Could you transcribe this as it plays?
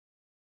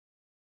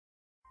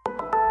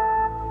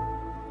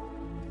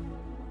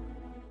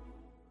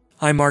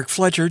I'm Mark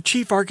Fletcher,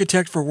 Chief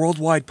Architect for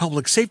Worldwide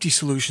Public Safety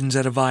Solutions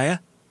at Avaya,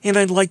 and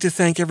I'd like to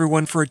thank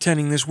everyone for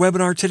attending this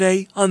webinar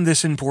today on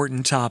this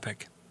important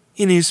topic.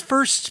 In his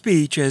first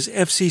speech as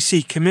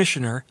FCC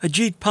Commissioner,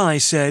 Ajit Pai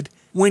said,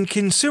 "When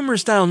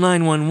consumers dial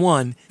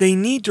 911, they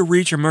need to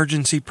reach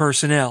emergency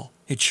personnel.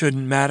 It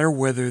shouldn't matter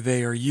whether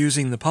they are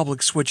using the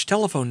public switch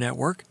telephone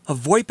network, a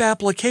VoIP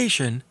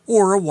application,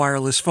 or a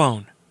wireless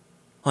phone."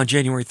 On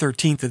January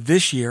 13th of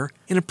this year,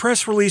 in a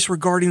press release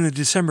regarding the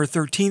December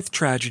 13th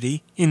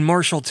tragedy in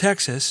Marshall,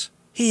 Texas,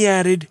 he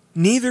added,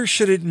 "Neither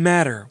should it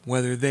matter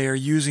whether they are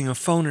using a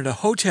phone at a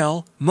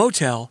hotel,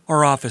 motel,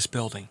 or office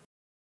building."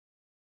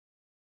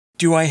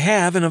 Do I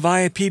have an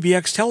Avaya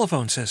PBX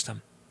telephone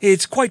system?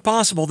 It's quite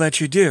possible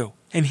that you do,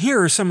 and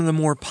here are some of the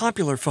more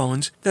popular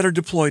phones that are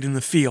deployed in the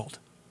field.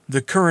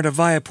 The current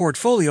Avaya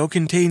portfolio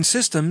contains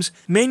systems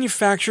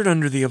manufactured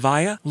under the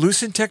Avaya,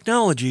 Lucent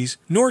Technologies,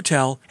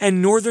 Nortel, and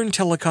Northern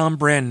Telecom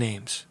brand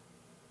names.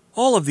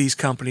 All of these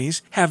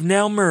companies have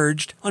now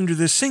merged under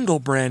the single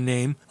brand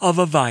name of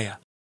Avaya.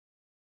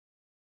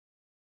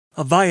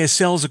 Avaya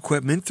sells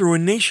equipment through a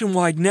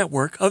nationwide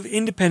network of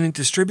independent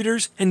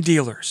distributors and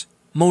dealers.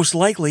 Most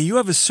likely, you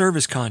have a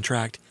service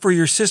contract for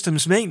your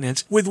system's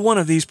maintenance with one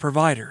of these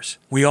providers.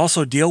 We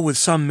also deal with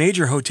some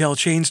major hotel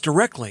chains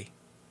directly.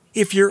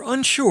 If you're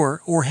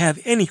unsure or have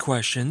any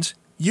questions,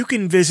 you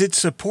can visit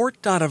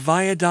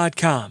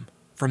support.avaya.com.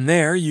 From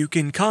there, you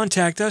can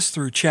contact us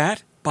through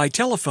chat, by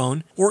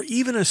telephone, or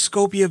even a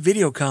Scopia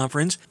video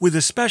conference with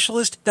a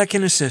specialist that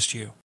can assist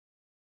you.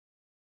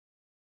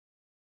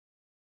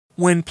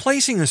 When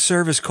placing a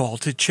service call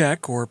to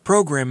check or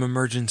program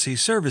emergency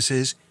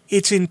services,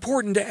 it's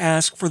important to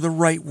ask for the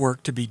right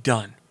work to be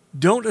done.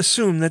 Don't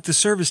assume that the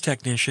service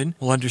technician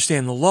will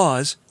understand the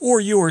laws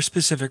or your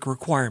specific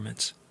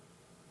requirements.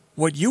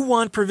 What you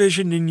want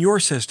provisioned in your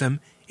system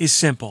is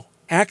simple: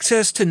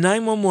 access to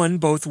 911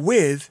 both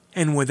with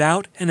and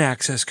without an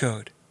access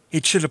code.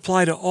 It should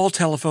apply to all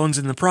telephones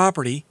in the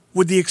property,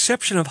 with the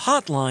exception of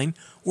hotline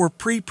or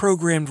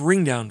pre-programmed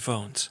ring-down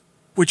phones,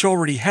 which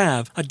already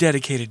have a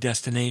dedicated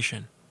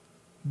destination.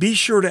 Be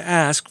sure to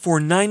ask for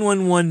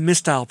 911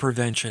 misdial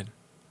prevention,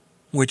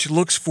 which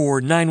looks for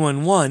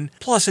 911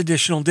 plus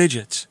additional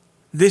digits.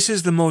 This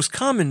is the most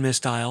common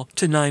misdial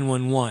to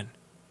 911.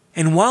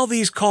 And while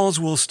these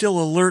calls will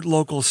still alert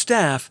local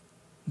staff,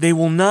 they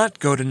will not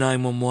go to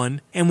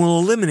 911 and will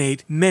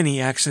eliminate many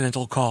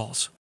accidental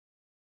calls.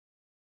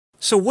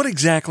 So what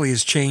exactly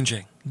is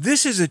changing?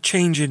 This is a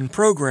change in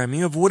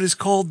programming of what is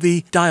called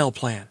the dial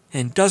plan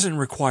and doesn't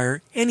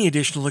require any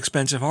additional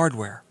expensive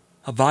hardware.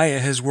 Avaya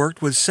has worked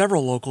with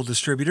several local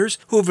distributors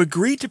who have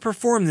agreed to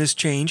perform this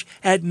change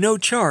at no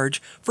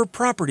charge for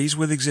properties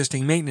with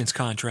existing maintenance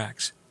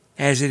contracts.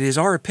 As it is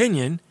our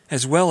opinion,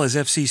 as well as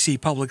FCC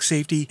Public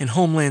Safety and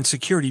Homeland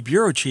Security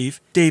Bureau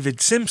Chief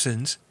David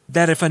Simpson's,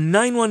 that if a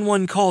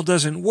 911 call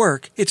doesn't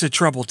work, it's a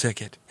trouble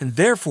ticket, and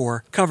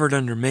therefore covered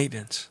under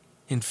maintenance.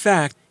 In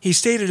fact, he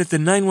stated at the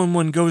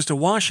 911 Goes to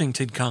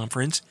Washington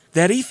conference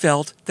that he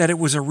felt that it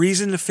was a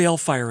reason to fail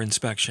fire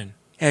inspection.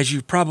 As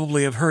you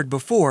probably have heard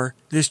before,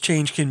 this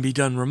change can be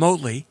done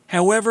remotely.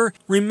 However,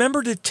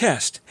 remember to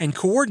test and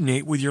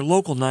coordinate with your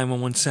local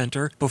 911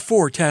 center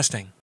before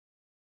testing.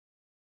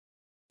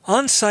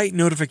 On-site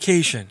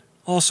notification,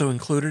 also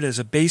included as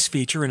a base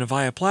feature in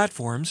Avaya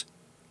platforms,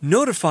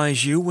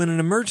 notifies you when an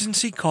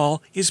emergency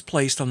call is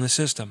placed on the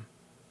system.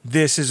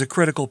 This is a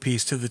critical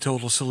piece to the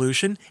total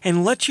solution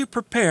and lets you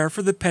prepare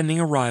for the pending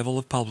arrival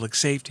of public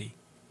safety.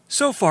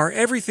 So far,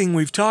 everything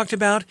we've talked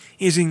about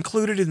is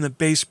included in the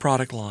base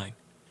product line.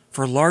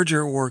 For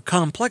larger or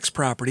complex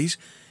properties,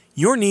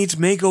 your needs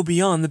may go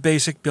beyond the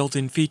basic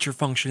built-in feature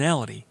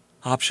functionality.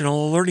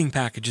 Optional alerting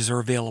packages are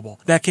available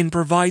that can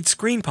provide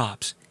screen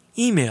pops,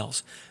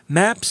 emails,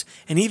 maps,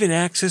 and even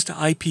access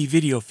to IP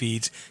video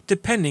feeds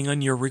depending on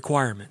your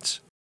requirements.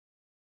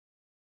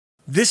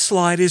 This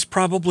slide is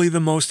probably the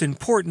most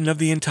important of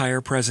the entire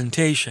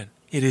presentation.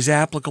 It is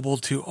applicable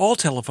to all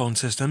telephone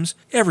systems,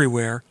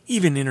 everywhere,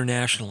 even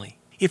internationally.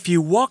 If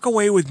you walk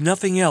away with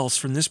nothing else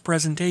from this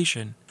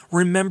presentation,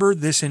 remember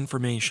this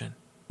information.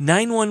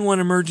 911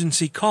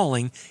 emergency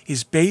calling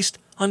is based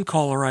on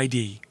caller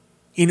ID.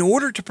 In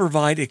order to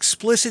provide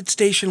explicit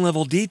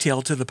station-level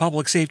detail to the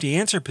Public Safety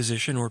Answer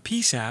Position, or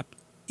PSAP,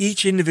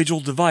 each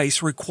individual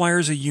device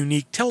requires a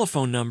unique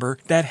telephone number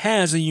that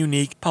has a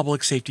unique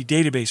public safety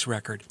database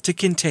record to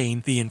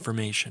contain the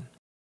information.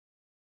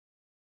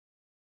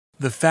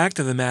 The fact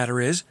of the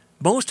matter is,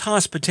 most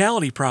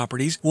hospitality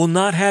properties will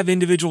not have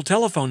individual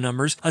telephone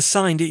numbers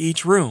assigned to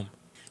each room.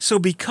 So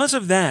because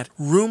of that,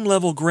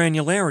 room-level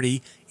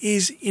granularity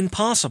is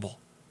impossible.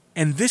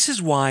 And this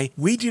is why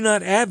we do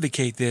not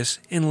advocate this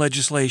in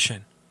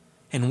legislation.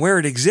 And where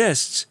it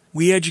exists,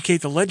 we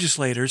educate the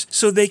legislators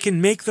so they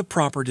can make the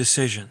proper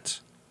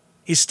decisions.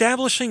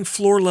 Establishing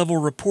floor-level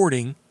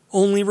reporting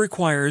only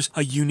requires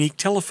a unique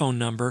telephone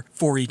number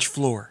for each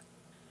floor,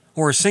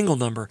 or a single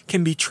number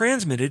can be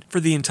transmitted for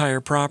the entire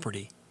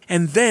property,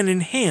 and then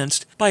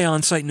enhanced by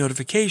on-site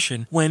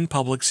notification when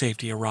public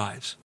safety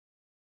arrives.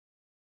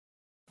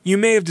 You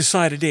may have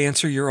decided to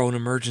answer your own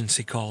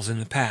emergency calls in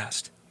the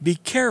past. Be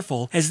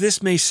careful, as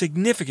this may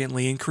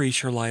significantly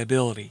increase your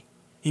liability.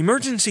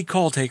 Emergency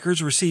call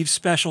takers receive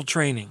special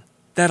training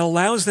that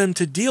allows them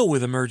to deal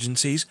with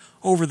emergencies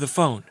over the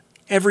phone.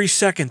 Every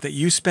second that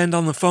you spend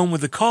on the phone with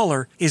the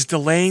caller is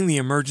delaying the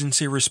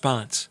emergency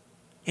response,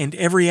 and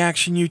every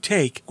action you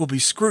take will be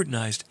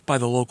scrutinized by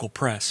the local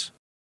press.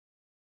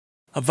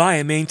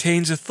 Avaya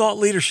maintains a thought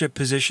leadership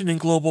position in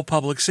global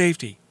public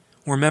safety.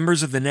 We're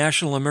members of the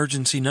National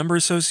Emergency Number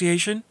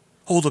Association,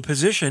 hold a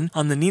position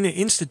on the NENA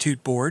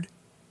Institute Board,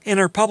 and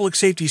our public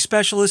safety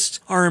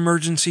specialists are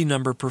emergency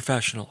number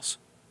professionals.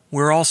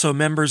 We're also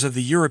members of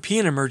the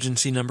European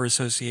Emergency Number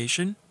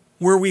Association,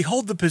 where we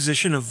hold the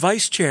position of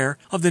Vice Chair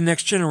of the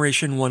Next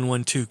Generation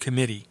 112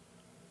 Committee.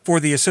 For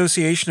the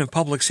Association of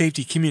Public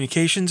Safety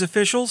Communications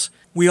Officials,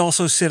 we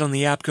also sit on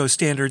the APCO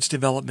Standards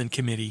Development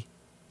Committee,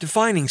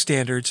 defining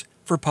standards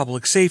for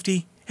public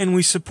safety, and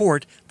we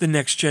support the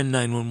Next Gen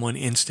 911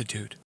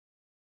 Institute.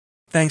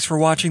 Thanks for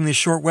watching this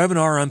short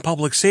webinar on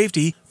public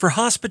safety for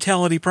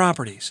hospitality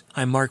properties.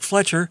 I'm Mark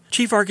Fletcher,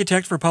 Chief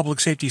Architect for Public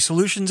Safety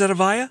Solutions at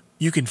Avaya.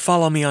 You can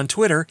follow me on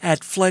Twitter at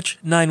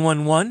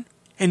Fletch911,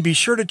 and be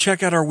sure to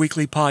check out our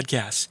weekly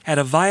podcasts at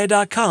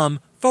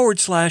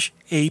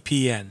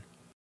avaya.com/APN.